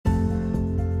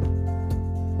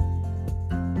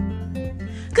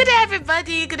Good day,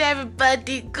 everybody. Good day,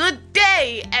 everybody. Good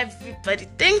day, everybody.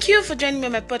 Thank you for joining me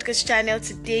on my podcast channel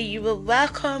today. You are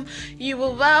welcome.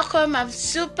 I'm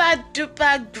super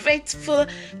duper grateful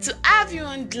to have you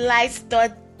on Light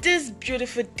Dot this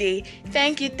beautiful day.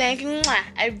 Thank you. Mwah.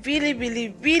 I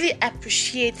really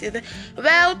appreciate it.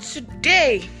 Well,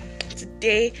 today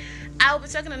I'll be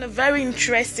talking on a very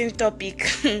interesting topic.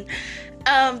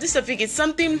 This topic is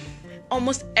something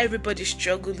almost everybody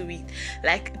struggles with.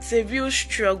 Like, it's a real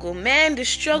struggle, man. The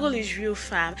struggle is real,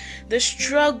 fam. The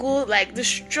struggle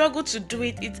to do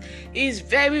it is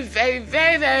very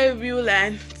real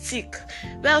and thick.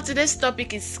 Well, today's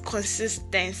topic is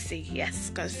consistency.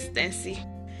 Yes, consistency.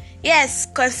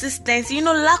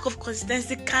 Lack of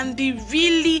consistency can be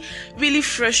really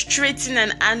frustrating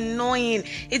and annoying.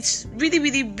 It's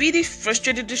really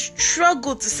frustrating to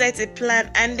struggle to set a plan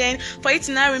and then for it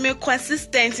to now remain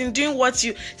consistent in doing what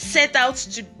you set out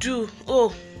to do.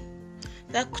 Oh,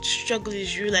 that struggle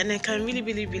is real and I can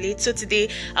really relate. So today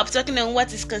I'll be talking on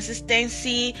what is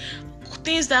consistency,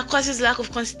 things that causes lack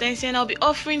of consistency, and I'll be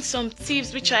offering some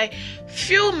tips which I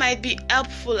feel might be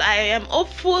helpful. I am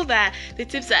hopeful that the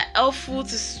tips are helpful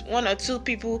to one or two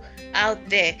people out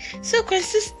there. So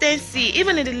consistency,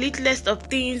 even in the littlest of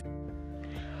things.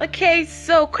 Okay,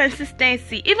 so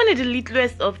consistency, even in the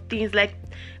littlest of things, like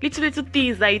little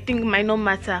things that you think might not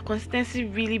matter, consistency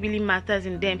really matters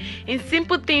in them. In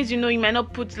simple things, you might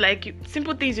not put, like,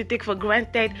 simple things you take for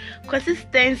granted,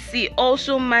 consistency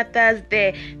also matters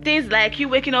there. Things like you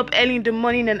waking up early in the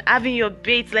morning and having your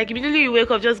baits, like immediately you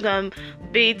wake up just gonna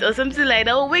bait or something like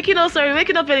that, or waking up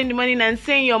early in the morning and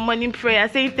saying your morning prayer,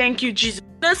 saying thank you Jesus.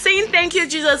 Not saying thank you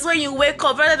Jesus when you wake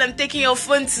up, rather than taking your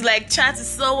phone to like chat to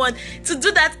someone. To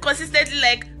do that consistently,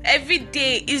 like every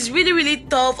day, is really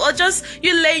tough. Or just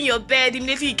you lay in your bed,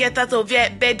 immediately you get out of your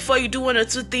bed before you do one or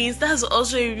two things, that's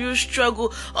also a real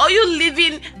struggle. Or you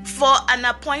leaving for an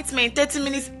appointment 30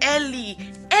 minutes early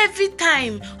every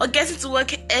time, or getting to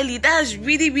work early, that's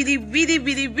really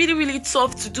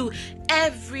tough to do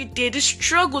every day. The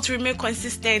struggle to remain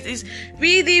consistent is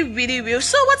really real.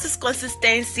 So what is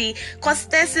consistency?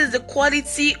 Consistency is the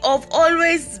quality of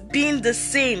always being the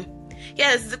same.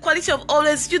 Yes, the quality of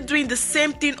always you doing the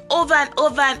same thing over and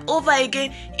over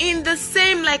again in the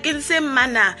same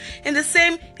manner, in the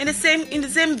same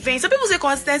vein. Some people say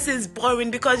consistency is boring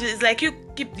because it's like you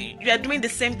are doing the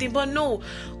same thing, but no,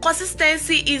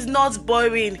 consistency is not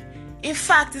boring. In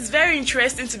fact, it's very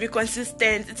interesting to be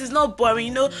consistent. It is not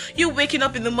boring. You waking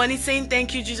up in the morning saying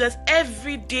thank you Jesus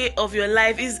every day of your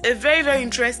life is a very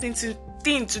interesting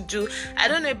thing to do. I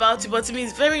don't know about you, but to me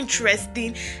it's very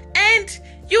interesting. And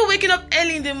you waking up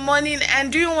early in the morning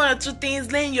and doing one or two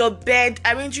things, laying in your bed,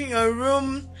 arranging your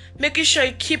room, making sure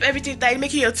you keep everything tight,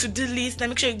 making your to-do list,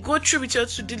 and make sure you go through with your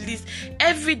to-do list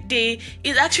every day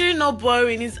is actually not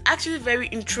boring. It's actually very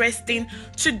interesting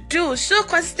to do. So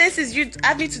consistency is you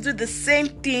having to do the same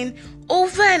thing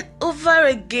over and over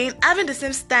again, having the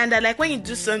same standard. Like when you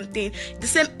do something, the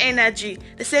same energy,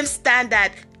 the same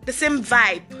standard, the same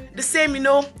vibe, the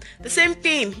same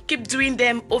thing. Keep doing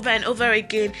them over and over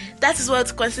again. That is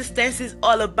what consistency is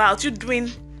all about. You doing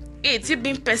it, you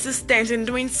being persistent in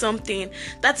doing something.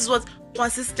 That is what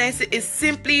consistency is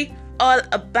simply all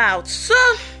about. So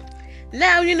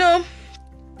now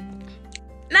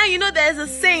there's a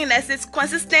saying that says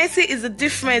consistency is the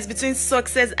difference between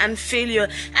success and failure,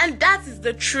 and that is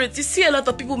the truth. You see a lot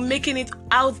of people making it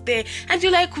out there and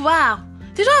you're like, wow,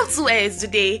 they don't have 2 A's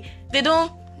today. They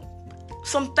don't.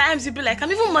 Sometimes you'll be like,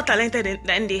 I'm even more talented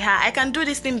than they are. I can do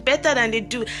this thing better than they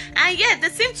do. And yet, they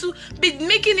seem to be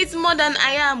making it more than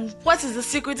I am. What is the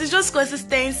secret? It's just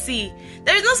consistency.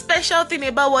 There is no special thing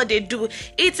about what they do.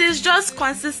 It is just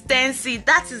consistency.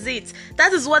 That is it.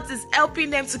 That is what is helping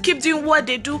them to keep doing what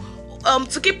they do.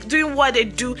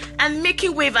 And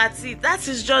making wave at it. That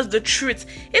is just the truth.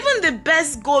 Even the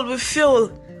best goal will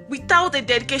fail without a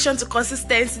dedication to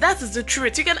consistency. That is the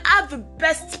truth. You can have the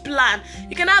best plan,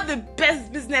 you can have the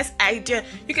best business idea,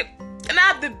 you can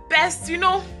have the best,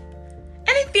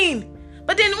 anything.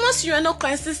 But then once you are not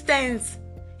consistent,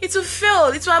 it will fail.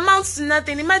 It will amount to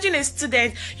nothing. Imagine a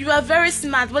student, you are very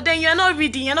smart, but then you are not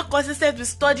reading, you're not consistent with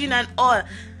studying and all.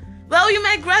 Well, you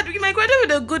might graduate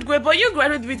with a good grade, but you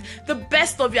graduate with the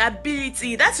best of your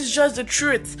ability. That is just the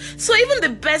truth. So even the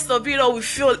best of it all will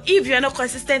fail if you are not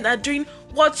consistent at doing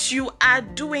what you are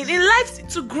doing in life.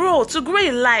 To grow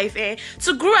in life,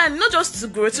 to grow, and not just to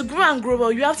grow and grow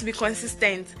well, you have to be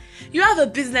consistent. You have a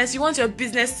business, you want your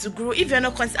business to grow. If you're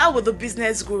not consistent, how will the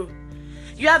business grow?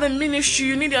 You have a ministry,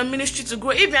 you need your ministry to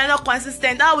grow. If you're not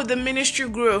consistent, how will the ministry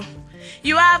grow?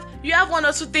 You have one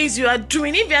or two things you are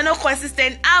doing. If you're not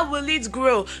consistent, how will it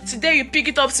grow? Today you pick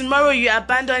it up, tomorrow you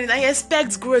abandon it, and you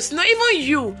expect growth. No, even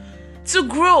you. To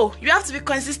grow, you have to be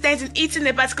consistent in eating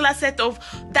a particular set of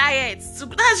diets. So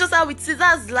that's just how it is.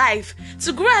 That's life.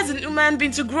 To grow as a human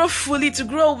being, to grow fully, to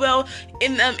grow well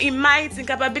in mind, in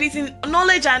capability, in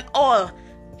knowledge, and all.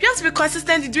 You have to be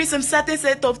consistent in doing some certain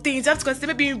set of things. You have to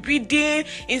consistently be in reading,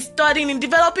 in studying, in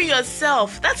developing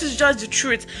yourself. That is just the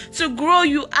truth. To grow,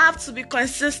 you have to be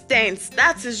consistent.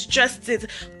 That is just it.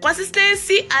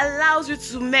 Consistency allows you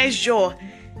to measure.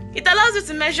 It allows you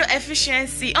to measure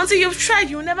efficiency. Until you've tried,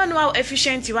 you'll never know how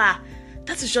efficient you are.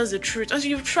 That is just the truth. Until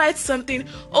you've tried something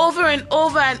over and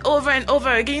over and over and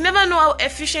over again, you never know how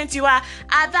efficient you are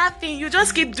at that thing. You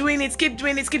just keep doing it, keep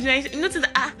doing it, keep doing it. You notice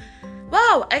that,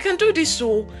 wow, I can do this,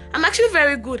 so I'm actually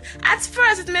very good. At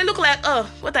first, it may look like, oh,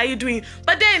 what are you doing?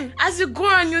 But then, as you go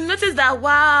on, you notice that,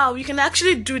 wow, you can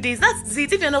actually do this. That's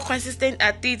it. If you're not consistent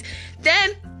at it,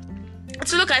 then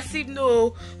to look as if,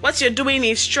 no, what you're doing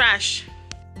is trash.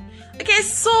 Okay,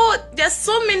 so there's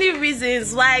so many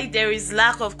reasons why there is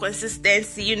lack of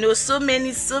consistency, so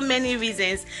many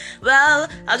reasons. Well,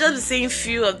 I'll just be saying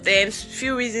few of them,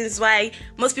 few reasons why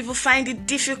most people find it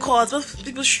difficult, most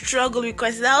people struggle with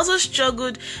consistency. I also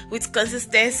struggled with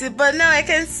consistency, but now I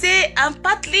can say I'm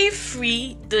partly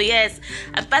free, though yes,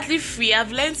 I'm partly free.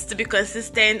 I've learned to be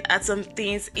consistent at some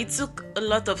things. It took a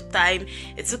lot of time,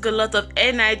 it took a lot of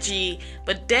energy,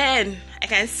 but then I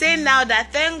can say now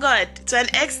that, thank God, to an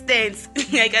extent,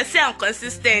 I can say I'm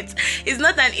consistent. It's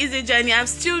not an easy journey. I'm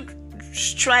still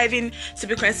striving to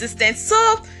be consistent.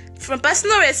 So, from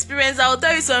personal experience, I'll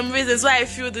tell you some reasons why I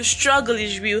feel the struggle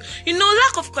is real.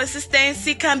 Lack of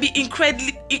consistency can be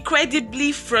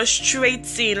incredibly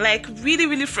frustrating. Like, really,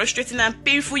 really frustrating and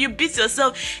painful. You beat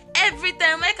yourself every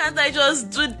time. Why can't I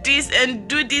just do this and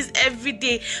do this every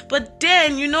day? But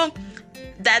then,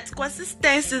 that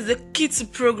consistency is the key to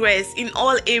progress in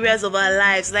all areas of our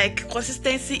lives. Like,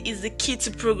 consistency is the key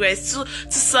to progress. To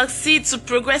succeed, to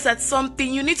progress at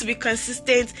something, you need to be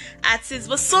consistent at it.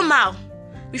 But somehow,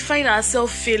 we find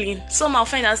ourselves failing. Somehow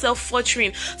find ourselves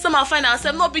faltering. Somehow find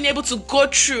ourselves not being able to go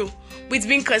through with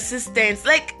being consistent.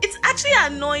 Like, it's actually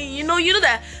annoying. You know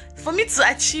that for me to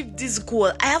achieve this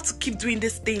goal, I have to keep doing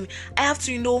this thing. I have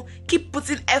to, keep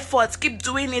putting effort, keep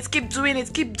doing it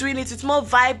with more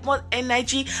vibe, more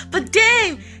energy. But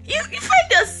then, you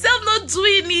find yourself not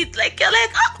doing it. Like, you're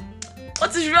like,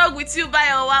 what is wrong with you,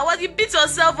 Bayo? What, you beat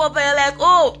yourself up and you're like,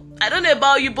 oh, I don't know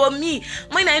about you, but me,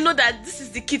 when I know that this is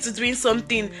the key to doing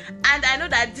something, and I know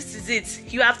that this is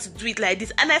it, you have to do it like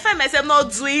this, and I find myself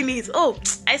not doing it,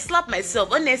 I slap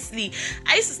myself. Honestly,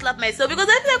 I used to slap myself because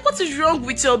I'm like, what is wrong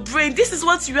with your brain? This is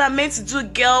what you are meant to do,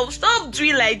 girl. Stop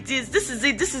doing like this. This is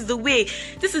it. This is the way.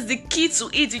 This is the key to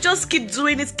it. You just keep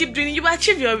doing it, you will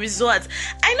achieve your results.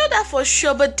 I know that for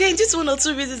sure, but then just one or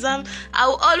two reasons, I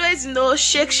will always,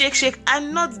 shake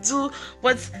and not do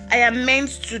what I am meant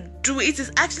to do. It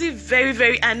is actually very,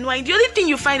 very annoying. The only thing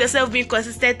you find yourself being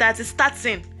consistent at is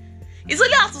starting. It's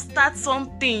only how to start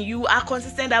something you are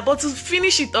consistent at, but to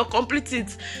finish it or complete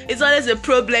it is always a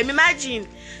problem. Imagine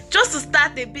just to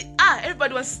start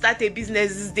everybody wants to start a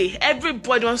business this day.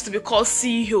 Everybody wants to be called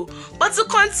CEO, but to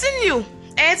continue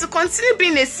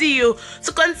being a CEO,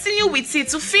 to continue with it,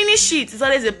 to finish it is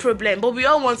always a problem. But we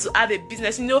all want to have a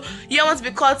business, you all want to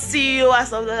be called CEO and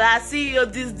stuff like that,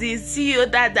 CEO this,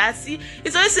 CEO that. See,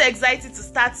 it's always so exciting to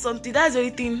start something. That's the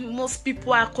only thing most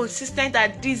people are consistent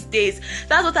at these days.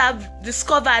 That's what I've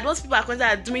discovered. Most people are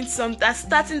consistent at doing something,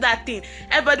 starting that thing.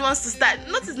 Everybody wants to start.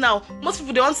 Notice now, most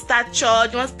people, they want to start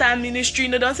church, they want to start ministry,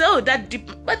 they don't say, that deep.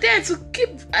 But then to keep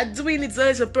doing it is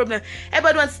always a problem.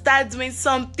 Everybody wants to start doing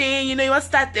something, you want to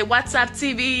start a WhatsApp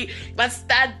TV, you want to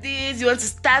start this, you want to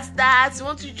start that, you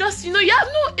want to just,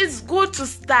 it's good to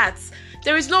start.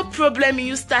 There is no problem in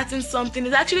you starting something.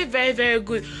 It's actually very, very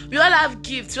good. We all have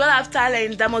gifts, we all have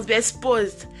talent that must be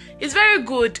exposed. It's very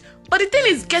good. But the thing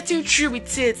is getting through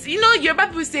with it. Yoruba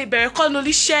people say, Berekon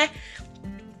only share.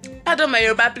 Pardon my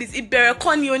Yoruba, please.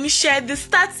 Berekon only share. The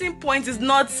starting point is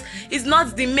not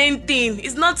the main thing.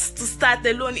 It's not to start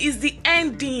alone. It's the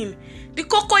ending. The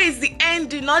cocoa is the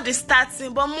ending, not the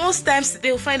starting. But most times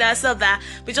they will find ourselves that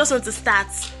we just want to start.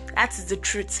 That is the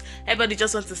truth. Everybody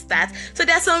just wants to start. So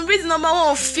there are some reasons. Number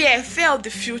one, fear of the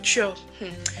future.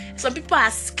 Some people are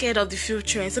scared of the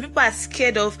future, and some people are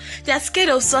scared of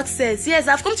success. Yes,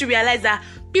 I've come to realize that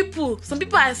some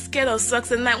people are scared of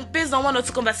success. And like, based on one or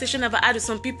two conversations I've had with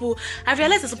some people, I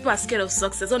realized that some people are scared of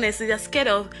success. Honestly, they're scared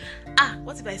of,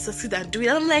 what if I succeed at doing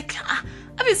it? I'm like,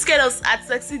 I've been scared at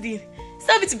succeeding. It's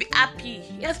not to be happy.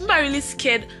 Yes, people are really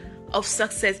scared of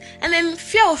success. And then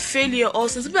fear of failure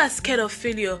also. Some people are scared of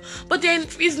failure, but then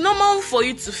it's normal for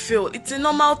you to fail. It's a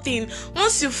normal thing.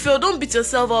 Once you fail, don't beat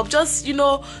yourself up. Just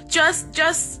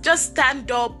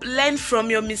stand up, learn from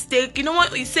your mistake. You know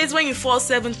what it says, when you fall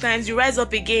 7 times, you rise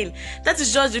up again. That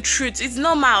is just the truth. It's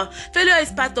normal. Failure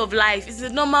is part of life. It's a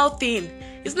normal thing.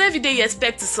 It's not every day you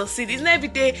expect to succeed. It's not every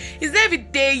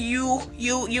day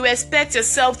you expect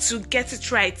yourself to get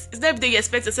it right. It's not every day you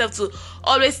expect yourself to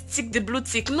always tick the blue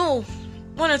tick. No.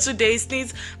 1 or 2 days,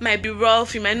 things might be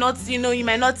rough. You might not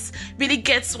really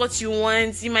get what you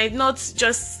want. You might not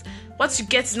just, what you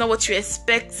get is not what you're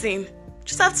expecting.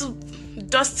 Just have to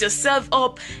dust yourself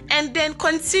up and then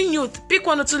continue. Pick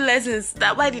 1 or 2 lessons.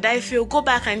 That why did I fail? Go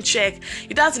back and check.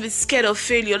 You don't have to be scared of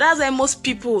failure. That's why most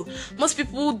people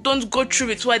don't go through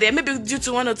it. Why they maybe due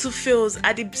to 1 or 2 fails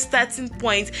at the starting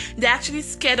point, they're actually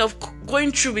scared of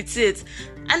going through with it.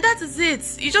 And that is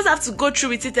it. You just have to go through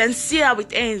with it and see how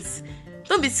it ends.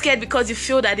 Don't be scared because you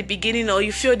failed at the beginning, or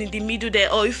you failed in the middle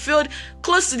there, or you failed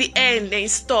close to the end and you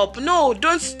stop. No,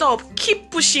 don't stop.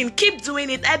 Keep pushing. Keep doing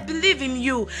it. I believe in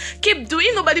you. Keep doing.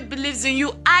 Nobody believes in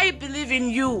you. I believe in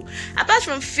you. Apart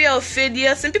from fear of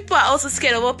failure, some people are also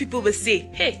scared of what people will say.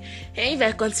 Hey, if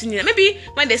I continue, maybe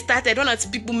when they started, 1 or 2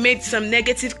 people made some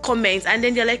negative comments, and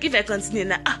then they're like, if I continue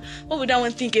now, what would that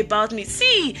one think about me?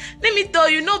 See, let me tell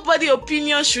you, nobody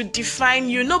opinion should define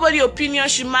you. Nobody opinion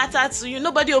should matter to you.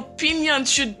 Nobody opinion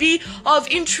should be of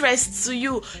interest to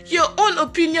you. Your own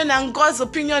opinion and God's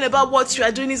opinion about what you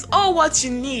are doing is all what you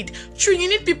need. True, you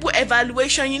need people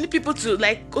evaluation. You need people to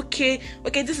like, okay,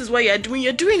 this is what you are doing.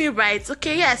 You're doing it right.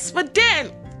 Okay, yes, but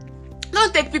then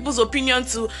don't take people's opinion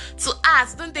to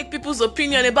ask. Don't take people's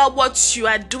opinion about what you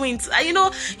are doing. You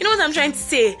know what I'm trying to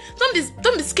say.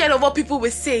 Don't be scared of what people will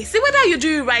say. Say whether you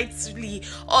do it rightly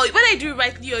or whether you do it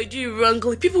rightly or you do it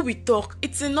wrongly. People will talk.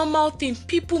 It's a normal thing.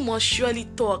 People must surely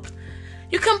talk.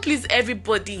 You can't please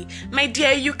everybody. My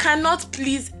dear, you cannot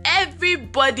please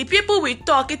everybody. People will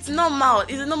talk. It's normal.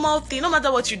 It's a normal thing, no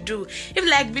matter what you do. If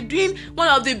like be doing one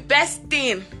of the best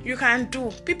thing you can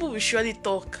do, people will surely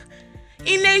talk.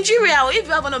 In Nigeria, if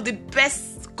you have one of the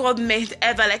best government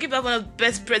ever, like if you have one of the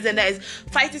best president that is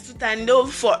fighting to and know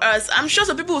for us, I'm sure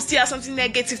some people will still have something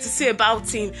negative to say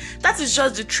about him. That is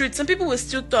just the truth. Some people will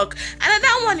still talk.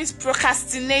 Another one is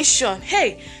procrastination.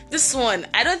 Hey, this one,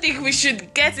 I don't think we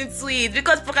should get into it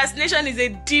because procrastination is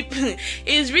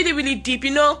is really, really deep.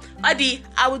 You know, Adi,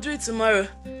 I will do it tomorrow.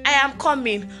 I am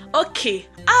coming. Okay.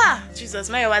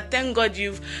 Jesus, my God, thank God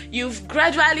you've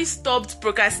gradually stopped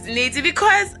procrastinating,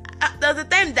 because there's a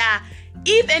time that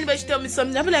if anybody should tell me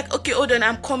something, I'll be like, okay, hold on,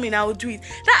 I'm coming, I will do it.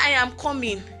 That I am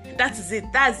coming, that is it.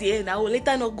 That's the end. I will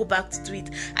later not go back to do it.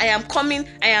 I am coming.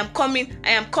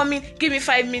 Give me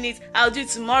 5 minutes. I'll do it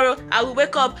tomorrow. I will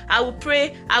wake up. I will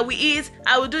pray. I will eat.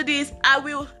 I will do this. I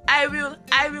will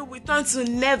return to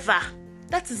never.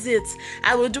 That is it.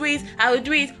 I will do it.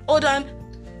 Hold on.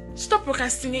 Stop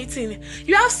procrastinating.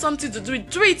 You have something to do.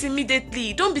 Do it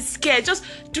immediately. Don't be scared. Just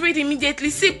do it immediately.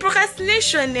 See,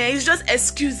 procrastination is just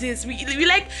excuses. We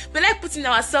like putting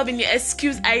ourselves in the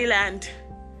excuse island.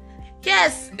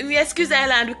 Yes, in the excuse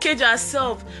island, we cage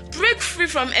ourselves. Break free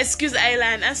from excuse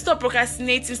island and stop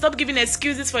procrastinating. Stop giving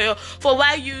excuses for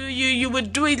why you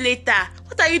would do it later.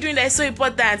 What are you doing that is so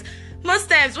important?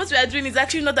 Most times, what we are doing is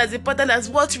actually not as important as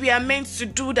what we are meant to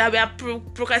do, that we are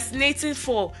procrastinating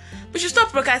for. We should stop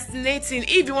procrastinating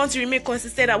if you want to remain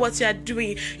consistent at what you are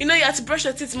doing. You know, you have to brush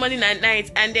your teeth morning and night,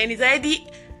 and then it's already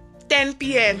 10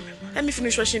 p.m. Let me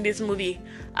finish watching this movie.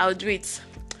 I'll do it.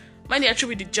 When you're through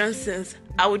with the Johnsons,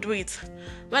 I will do it.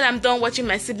 When I'm done watching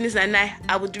My Siblings and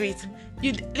I will do it.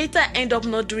 You later end up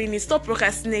not doing it. Stop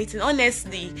procrastinating.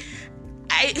 Honestly,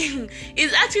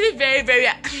 it's actually very, very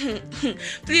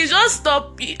please just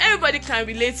stop. Everybody can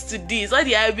relate to this. All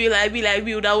the I will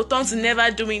that will turn to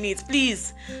never doing it.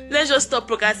 Please, let's just stop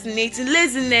procrastinating.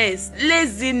 Laziness.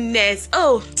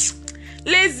 Oh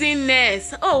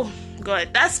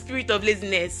God, that spirit of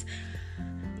laziness.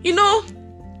 You know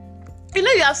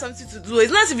you have something to do.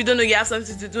 It's not as if you don't know you have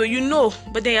something to do, you know,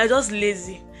 but then you're just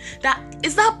lazy. That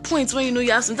is that point when you know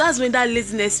you have something. That's when that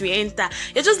laziness will enter.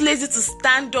 You're just lazy to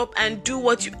stand up and do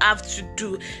what you have to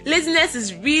do. Laziness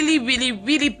is really, really,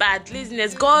 really bad.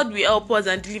 Laziness, God will help us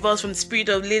and deliver us from the spirit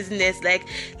of laziness, like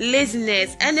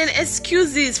laziness. And then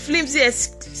excuses, flimsy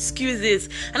excuses.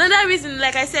 Another reason,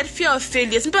 like I said, fear of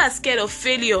failure. Some people are scared of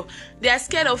failure. They are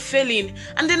scared of failing.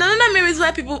 And then another main reason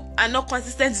why people are not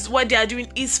consistent with what they are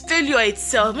doing is failure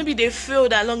itself. Maybe they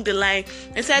failed along the line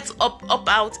and decided to opt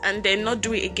out and then not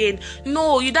do it again.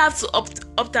 No, you don't have to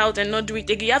opt out and not do it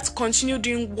again. You have to continue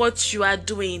doing what you are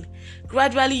doing.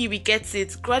 Gradually, you will get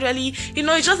it. Gradually,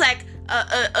 it's just like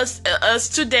a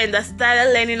student that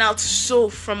started learning how to sew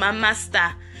from a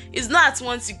master. It's not at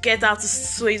once you get how to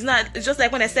sew. It's just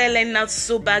like when I started learning how to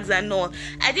sew bags and all.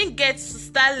 I didn't get to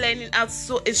start learning how to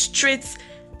sew a straight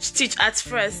stitch at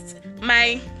first.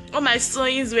 All my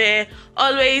sewings were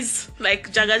always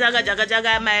like jaga jaga jaga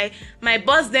jaga. My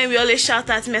boss then will always shout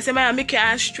at me. I said, "Maya, make your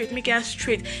hands straight, make your hands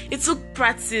straight." It took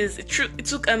practice. It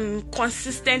took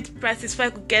consistent practice before I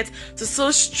could get to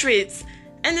sew straight.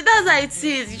 And that's how it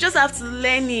is. You just have to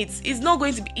learn it. It's not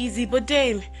going to be easy, but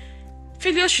then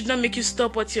failure should not make you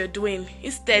stop what you're doing.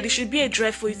 Instead, it should be a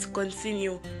drive for you to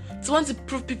continue. To want to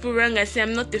prove people wrong and say,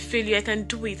 I'm not a failure, I can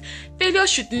do it. Failure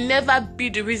should never be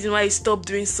the reason why you stop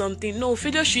doing something. No,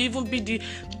 failure should even be the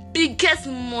biggest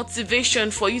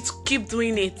motivation for you to keep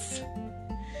doing it.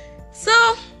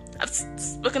 So, I've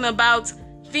spoken about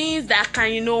things that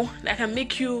can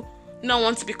make you not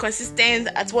want to be consistent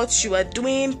at what you are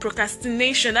doing.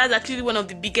 Procrastination, that's actually one of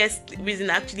the biggest reasons.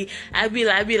 Actually, I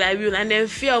will, and then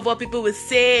fear of what people will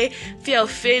say, fear of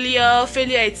failure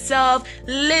itself,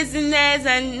 laziness,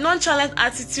 and nonchalant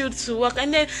attitude to work.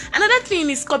 And then another thing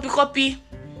is copy.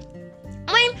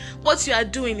 When what you are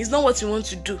doing is not what you want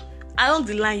to do, along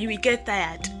the line you will get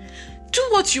tired. Do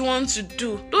what you want to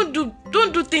do.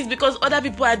 Don't do things because other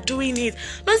people are doing it.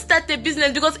 Don't start a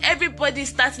business because everybody is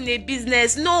starting a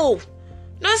business. No.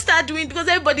 Don't start doing it because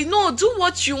everybody. No, do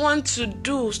what you want to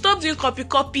do. Stop doing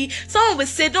copy. Someone will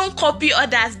say, don't copy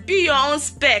others. Be your own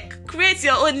spec. Create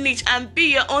your own niche and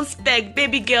be your own spec,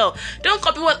 baby girl. Don't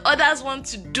copy what others want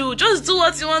to do. Just do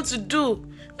what you want to do.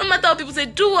 No matter what people say,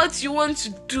 do what you want to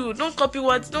do. Don't copy you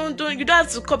don't have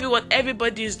to copy what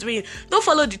everybody is doing. Don't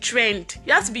follow the trend.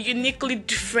 You have to be uniquely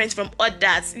different from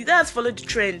others. You don't have to follow the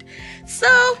trend. So,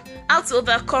 how to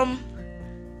overcome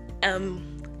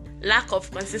lack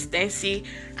of consistency,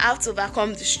 how to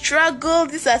overcome the struggle.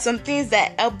 These are some things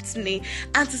that helped me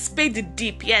anticipate the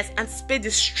dip. Yes, anticipate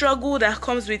the struggle that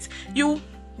comes with you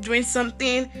doing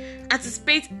something.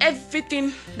 Anticipate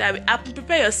everything that will happen.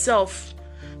 Prepare yourself.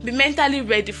 Be mentally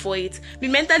ready for it. Be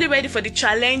mentally ready for the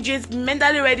challenges. Be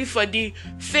mentally ready for the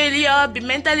failure. Be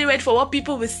mentally ready for what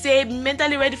people will say. Be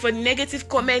mentally ready for the negative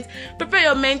comments. Prepare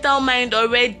your mental mind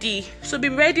already. So be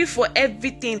ready for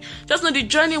everything. Just know the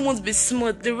journey won't be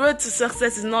smooth. The road to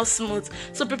success is not smooth.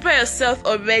 So prepare yourself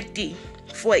already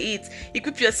for it.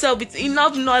 Equip yourself with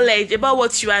enough knowledge about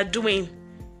what you are doing.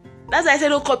 That's why I said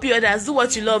don't copy others. Do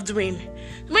what you love doing.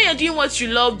 When you're doing what you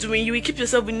love doing, you will keep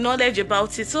yourself with knowledge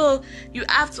about it. So you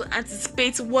have to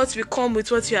anticipate what will come with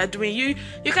what you are doing. You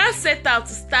can't set out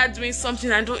to start doing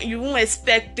something and you won't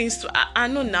expect things to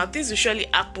know now. Things will surely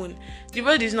happen. The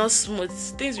road is not smooth.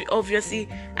 Things will obviously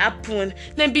happen.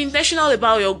 Then be intentional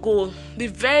about your goal. Be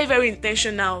very, very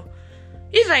intentional.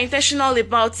 If you are intentional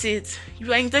about it,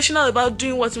 you are intentional about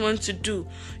doing what you want to do,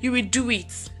 you will do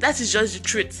it. That is just the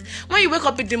truth. When you wake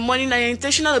up in the morning and you're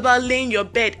intentional about laying your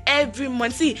bed every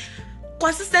month, see,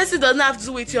 consistency doesn't have to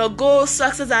do with your goals,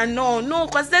 success, and no.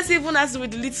 Consistency even has to do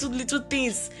with the little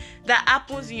things that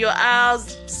happens in your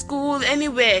house, school,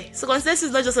 anywhere. So consistency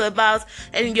is not just about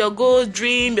your goal,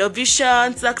 dream, your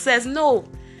vision, success. No.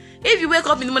 If you wake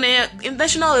up in the morning and you're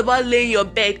intentional about laying your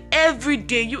bed every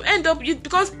day, it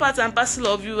becomes part and parcel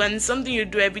of you and something you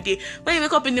do every day. When you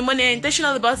wake up in the morning and you're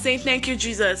intentional about saying thank you,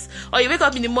 Jesus, or you wake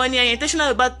up in the morning and you're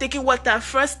intentional about taking water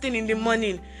first thing in the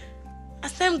morning,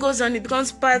 as time goes on, it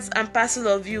becomes part and parcel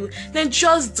of you. Then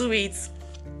just do it.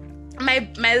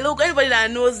 My logo, anybody that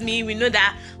knows me, we know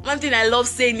that one thing I love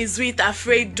saying is do it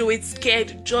afraid, do it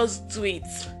scared, just do it.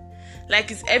 Like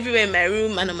it's everywhere in my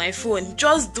room and on my phone.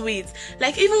 Just do it.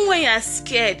 Like even when you're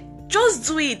scared, just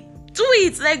do it. Do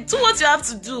it. Like do what you have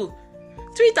to do.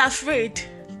 Do it afraid.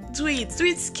 Do it. Do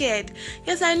it scared.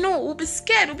 Yes, I know. We'll be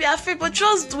scared. We'll be afraid. But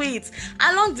just do it.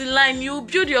 Along the line, you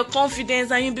build your confidence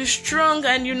and you'll be strong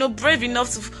and brave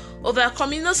enough to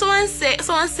overcome. Someone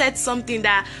said something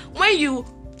that when you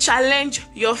challenge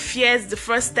your fears the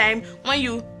first time, when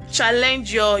you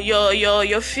challenge your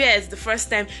fears the first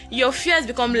time, your fears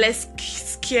become less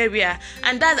scarier,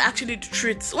 and that's actually the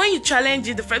truth. When you challenge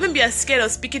it the first, maybe you're scared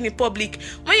of speaking in public.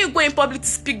 When you go in public to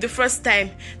speak the first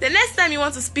time, the next time you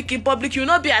want to speak in public, you'll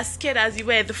not be as scared as you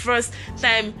were the first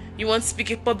time you want to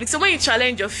speak in public. So when you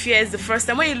challenge your fears the first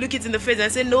time, when you look it in the face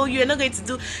and say no, you're not going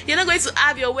to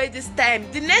have your way this time,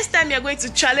 the next time you're going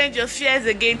to challenge your fears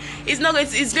again, it's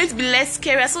going to be less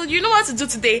scary. So you know what to do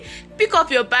today. Pick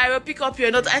up your biro, pick up your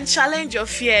note, and challenge your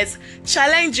fears.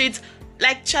 Challenge it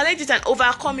and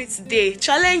overcome it today.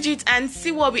 Challenge it and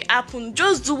see what will happen.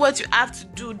 Just do what you have to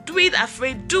do. Do it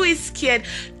afraid, do it scared,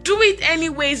 do it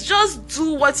anyways. Just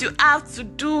do what you have to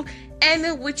do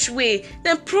any which way.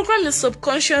 Then program your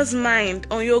subconscious mind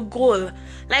on your goal.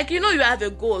 Like, you have a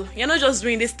goal. You're not just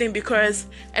doing this thing because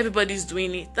everybody's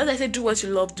doing it. That's why I said do what you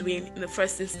love doing in the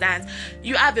first instance.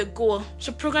 You have a goal.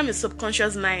 So program your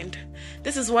subconscious mind.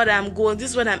 This is what I'm going. This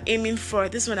is what I'm aiming for.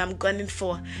 This is what I'm gunning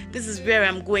for. This is where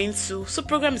I'm going to. So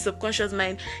program your subconscious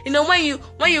mind. When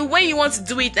you want to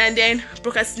do it, and then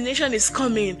procrastination is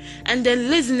coming, and then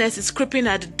laziness is creeping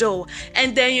at the door,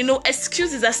 and then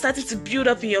excuses are starting to build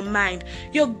up in your mind.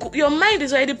 Your mind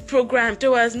is already programmed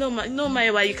towards no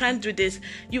matter what, you can't do this.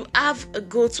 You have a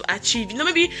goal to achieve.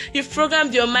 Maybe you've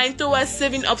programmed your mind towards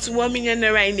saving up to 1 million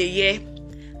naira in a year,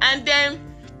 and then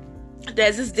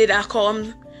there's this day that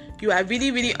comes. You are really,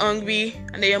 really hungry,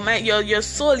 and then your mind, your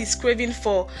soul is craving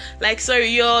for,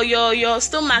 your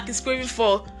stomach is craving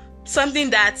for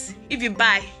something that if you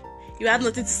buy, you have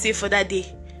nothing to save for that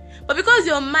day. But because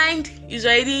your mind is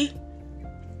already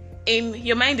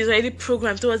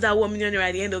programmed towards that 1 million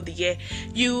at the end of the year,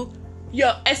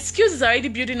 your excuses are already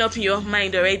building up in your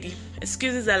mind already.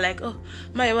 Excuses are like, oh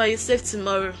my, well, you save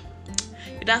tomorrow.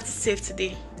 You don't have to save today.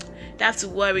 You don't have to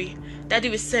worry. Daddy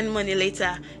will send money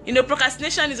later.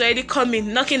 Procrastination is already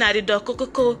coming, knocking at the door.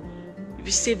 You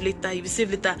will save later.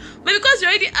 But because you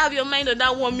already have your mind on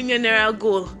that 1 million naira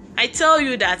goal, I tell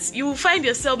you that you will find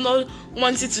yourself not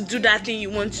wanting to do that thing you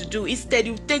want to do. Instead,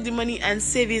 you take the money and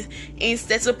save it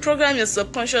instead. So program your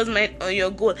subconscious mind on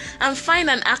your goal and find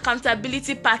an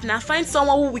accountability partner. Find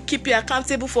someone who will keep you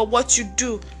accountable for what you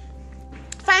do.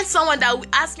 Find someone that will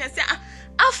ask you and say,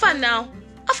 how far now?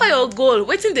 After your goal,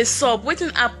 waiting the sub, waiting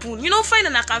happen. Find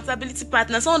an accountability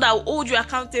partner, someone that will hold you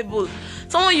accountable.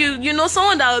 Someone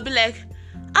someone that will be like,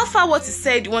 how far what you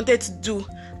said you wanted to do?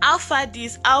 How far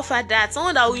this, how far that?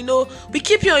 Someone that will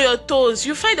keep you on your toes.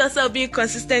 You find yourself being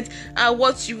consistent at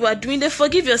what you are doing. Then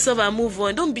forgive yourself and move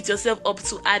on. Don't beat yourself up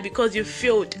too hard because you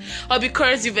failed or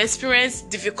because you've experienced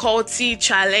difficulty,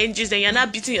 challenges, and you're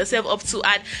not beating yourself up too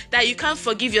hard that you can't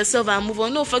forgive yourself and move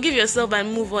on. No, forgive yourself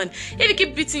and move on. If you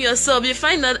keep beating yourself, you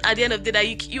find out at the end of the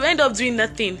day that you end up doing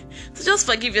nothing. So just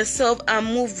forgive yourself and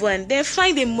move on. Then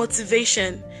find a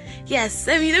motivation. Yes,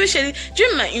 let me share it.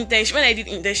 During my internship, when I did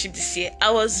internship this year, I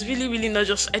was really, really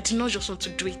I did not just want to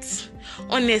do it.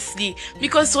 Honestly,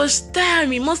 because it was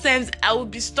tiring. Most times I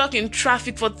would be stuck in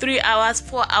traffic for 3 hours,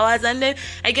 4 hours, and then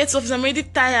I get to office, I'm already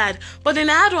tired. But then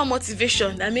I had one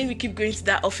motivation that made me keep going to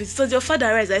that office. So your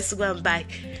father rice I used to go and buy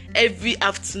every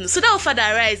afternoon. So that father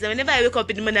rice, and whenever I wake up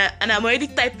in the morning and I'm already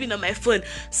typing on my phone,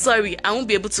 sorry, I won't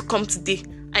be able to come today.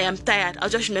 I am tired. I'll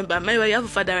just remember, man, you have a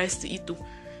father rice to eat too.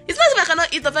 It's not if I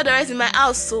cannot eat the fried rice in my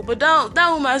house, but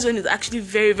that woman's one is actually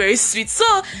very, very sweet. So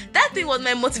that thing was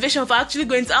my motivation for actually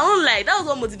going to. I won't lie, that was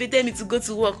what motivated me to go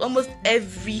to work almost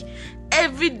every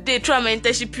day throughout my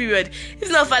internship period.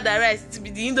 It's not fried rice, to be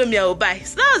the Indomie I will buy.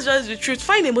 So that was just the truth.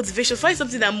 Find a motivation, find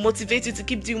something that motivates you to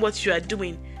keep doing what you are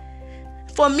doing.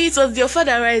 For me, it was the fried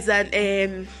rice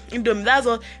and Indomie. That's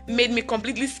what made me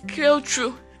completely scale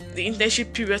through the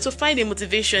internship period. So find a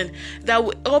motivation that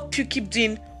will help you keep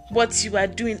doing what you are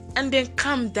doing, and then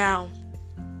calm down.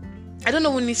 I don't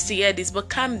know who needs to hear this, but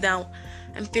calm down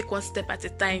and take one step at a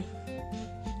time.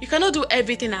 You cannot do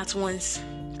everything at once.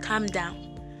 Calm down.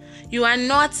 You're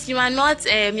not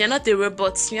a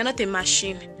robot. You're not a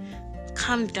machine.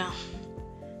 Calm down.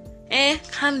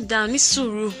 Calm down.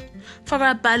 Nisuru.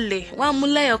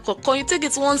 Farabalẹ̀. You take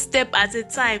it one step at a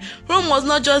time. Rome was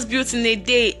not just built in a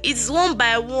day. It's one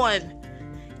by one.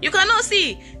 You cannot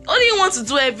see. Only you want to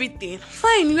do everything.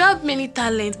 Fine, you have many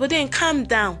talents, but then calm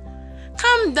down.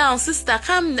 Calm down, sister.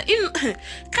 Calm down.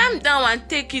 Calm down and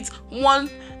take it one.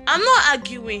 I'm not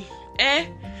arguing.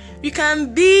 You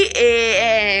can be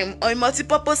a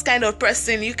multi-purpose kind of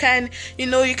person. You can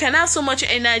have so much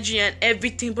energy and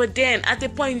everything, but then at a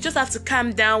point you just have to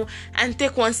calm down and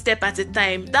take one step at a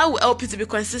time. That will help you to be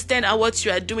consistent at what you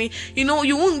are doing. You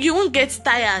won't get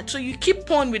tired. So you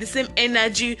keep on with the same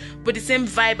energy, with the same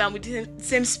vibe, and with the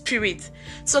same spirit.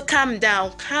 So calm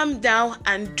down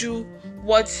and do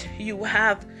what you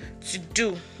have to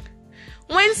do.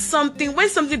 When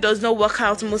something does not work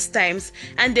out most times,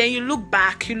 and then you look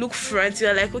back, you look front,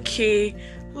 you're like, okay,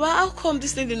 well, how come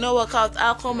this thing did not work out?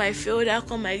 How come I failed?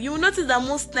 You will notice that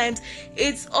most times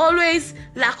it's always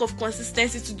lack of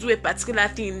consistency to do a particular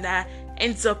thing that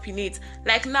ends up in it.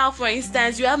 Like now, for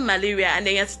instance, you have malaria and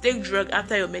then you have to take drug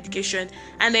after your medication,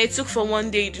 and then it took for 1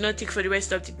 day, you do not take for the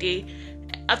rest of the day.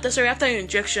 After your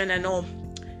injection and all,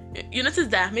 you notice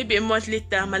that maybe a month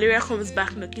later, malaria comes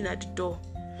back knocking at the door.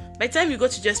 By the time you go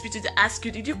to the hospital, they ask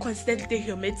you, did you consistently take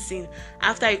your medicine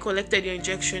after you collected your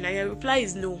injection? And your reply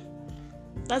is no.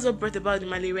 That's what brought about the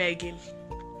malaria again.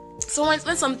 So when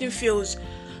something fails,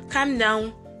 calm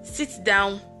down, sit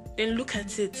down, then look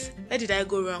at it. Where did I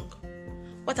go wrong?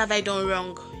 What have I done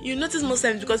wrong? You notice most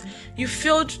times because you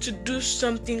failed to do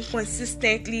something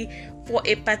consistently for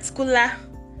a particular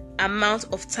amount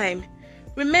of time.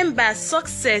 Remember,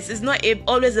 success is not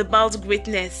always about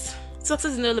greatness.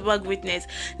 Success is not about greatness.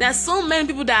 There are so many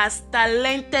people that are as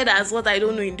talented as what I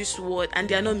don't know in this world, and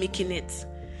they are not making it.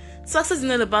 Success is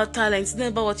not about talent. It's not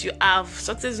about what you have.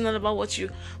 Success is not about what you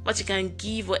can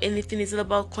give or anything. It's all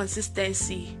about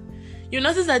consistency. You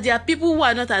notice that there are people who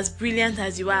are not as brilliant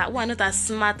as you are, who are not as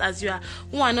smart as you are,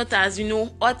 who are not as,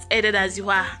 hot-headed as you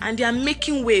are, and they are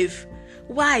making wave.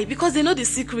 Why? Because they know the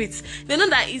secrets. They know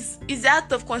that it's the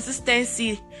act of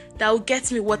consistency that will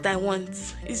get me what I want.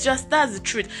 That's the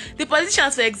truth. The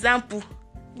politicians, for example,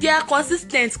 they are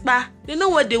consistent, but they know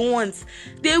what they want.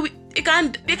 They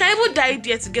can even die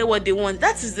there to get what they want.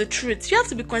 That is the truth. You have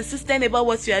to be consistent about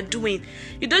what you are doing.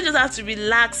 You don't just have to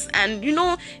relax and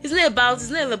it's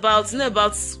not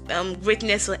about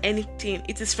greatness or anything.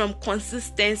 It is from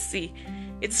consistency.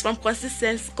 It's from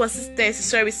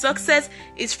consistency. Success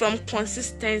is from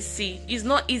consistency. It's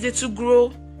not easy to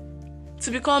grow,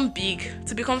 to become big,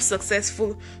 to become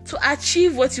successful, to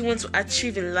achieve what you want to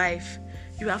achieve in life.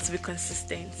 You have to be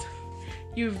consistent.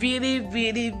 You really,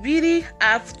 really, really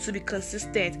have to be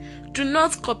consistent. Do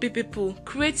not copy people.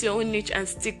 Create your own niche and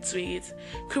stick to it.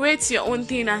 Create your own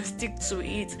thing and stick to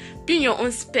it. Be your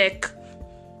own spec.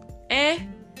 Be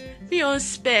your own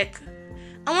spec.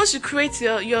 And once you create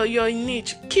your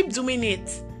niche, keep doing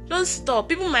it. Don't stop.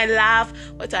 People might laugh.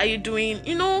 What are you doing?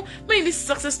 When this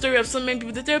success story of so many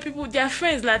people, they tell people their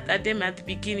friends laughed at them at the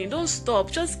beginning. Don't stop.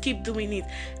 Just keep doing it.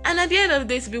 And at the end of the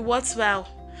day, to be worthwhile.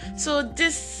 So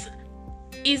this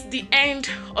is the end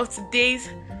of today's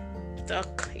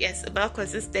talk. Yes, about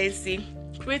consistency.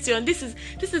 Create your own. This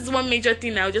is one major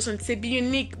thing I just want to say. Be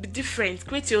unique, be different.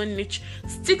 Create your own niche.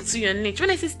 Stick to your niche.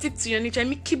 When I say stick to your niche, I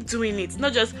mean keep doing it.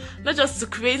 Not just to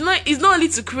create. It's not only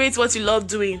to create what you love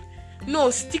doing.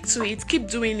 No, stick to it. Keep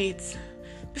doing it.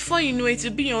 Before you know it,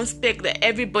 you'll be your own spec that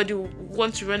everybody will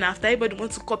want to run after. Everybody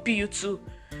wants to copy you too.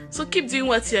 So keep doing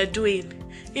what you're doing.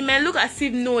 It might look as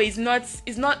if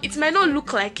it might not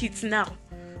look like it now.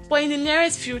 But in the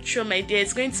nearest future, my dear,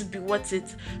 it's going to be worth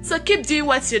it. So keep doing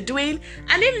what you're doing.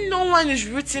 And if no one is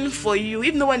rooting for you,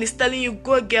 if no one is telling you,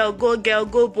 go girl,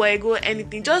 go boy, go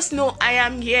anything, just know I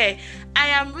am here. I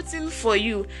am rooting for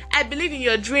you. I believe in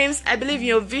your dreams. I believe in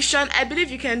your vision. I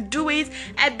believe you can do it.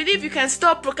 I believe you can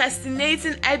stop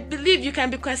procrastinating. I believe you can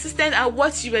be consistent at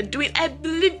what you are doing. I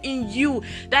believe in you,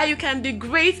 that you can be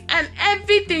great and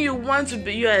everything you want to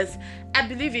be yours. I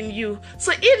believe in you.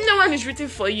 So if no one is rooting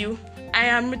for you, I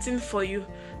am rooting for you.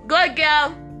 Go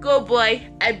girl, go boy,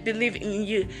 I believe in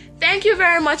you. Thank you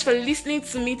very much for listening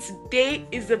to me today.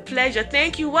 It's a pleasure.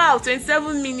 Thank you. Wow,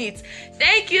 27 minutes.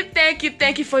 Thank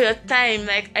you for your time.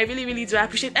 Like, I really, really do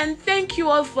appreciate it. And thank you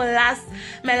all for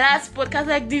my last podcast.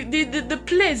 Like, the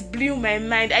place blew my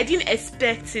mind. I didn't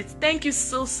expect it. Thank you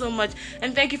so much.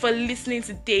 And thank you for listening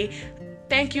today.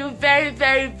 Thank you very,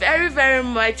 very, very, very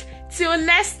much. Till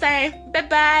next time.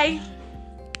 Bye-bye.